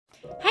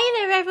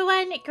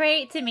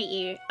great to meet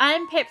you.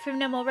 I'm Pip from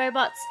No More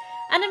Robots,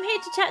 and I'm here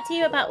to chat to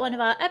you about one of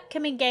our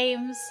upcoming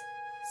games,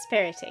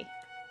 Spirittea.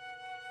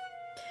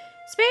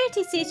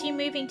 Spirittea sees you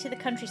moving to the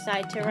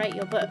countryside to write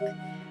your book,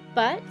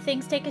 but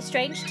things take a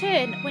strange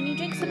turn when you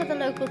drink some of the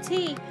local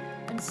tea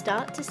and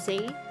start to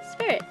see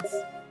spirits.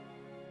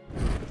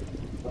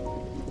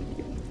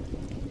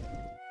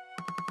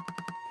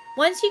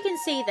 Once you can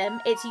see them,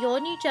 it's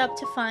your new job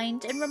to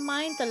find and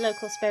remind the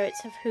local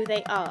spirits of who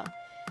they are,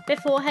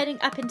 before heading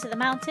up into the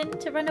mountain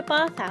to run a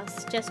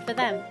bathhouse just for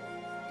them.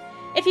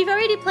 If you've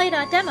already played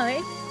our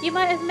demo, you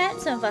might have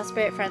met some of our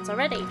spirit friends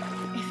already.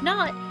 If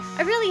not,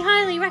 I really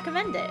highly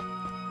recommend it.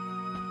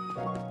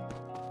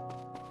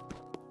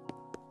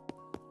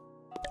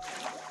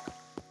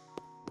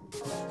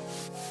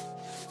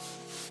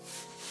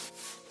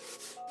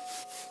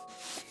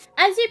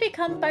 As you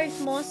become both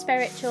more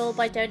spiritual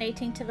by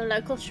donating to the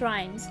local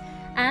shrines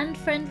and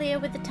friendlier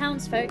with the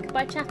townsfolk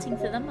by chatting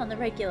to them on the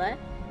regular,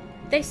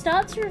 they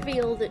start to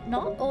reveal that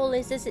not all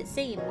is as it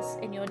seems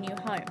in your new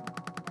home.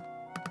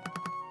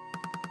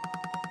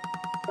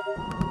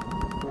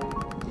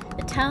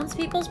 The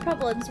townspeople's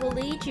problems will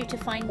lead you to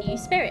find new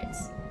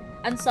spirits,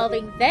 and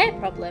solving their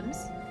problems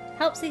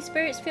helps these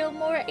spirits feel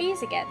more at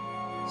ease again,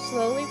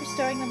 slowly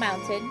restoring the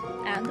mountain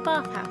and the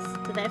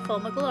bathhouse to their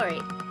former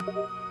glory.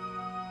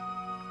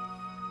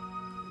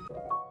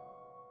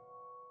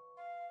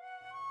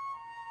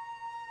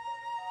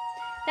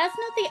 That's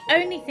not the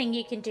only thing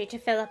you can do to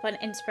fill up on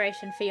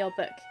inspiration for your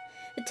book.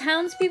 The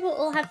townspeople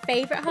all have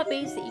favourite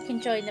hobbies that you can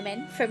join them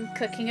in, from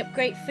cooking up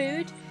great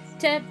food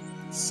to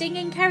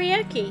singing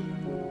karaoke.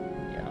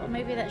 Or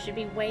maybe that should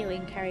be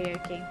wailing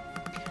karaoke.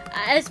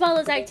 As well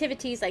as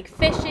activities like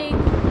fishing,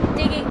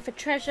 digging for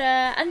treasure,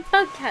 and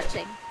bug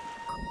catching.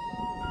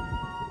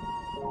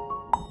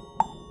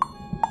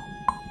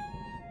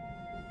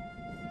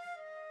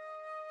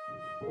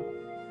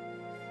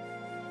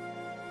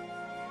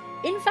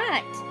 In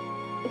fact,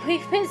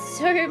 we've put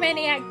so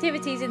many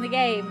activities in the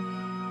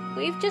game,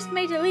 we've just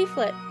made a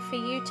leaflet for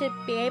you to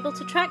be able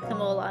to track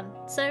them all on.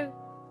 So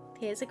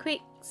here's a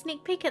quick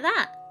sneak peek at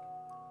that.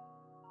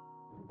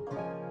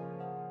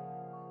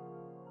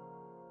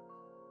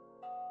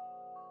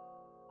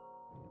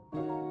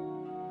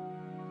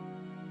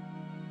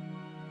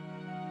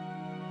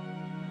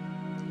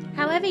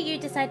 However you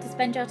decide to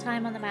spend your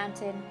time on the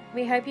mountain,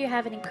 we hope you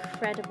have an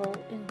incredible,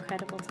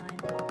 incredible time.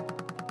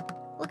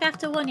 Look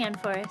after Wonyan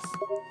for us,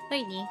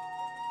 won't you?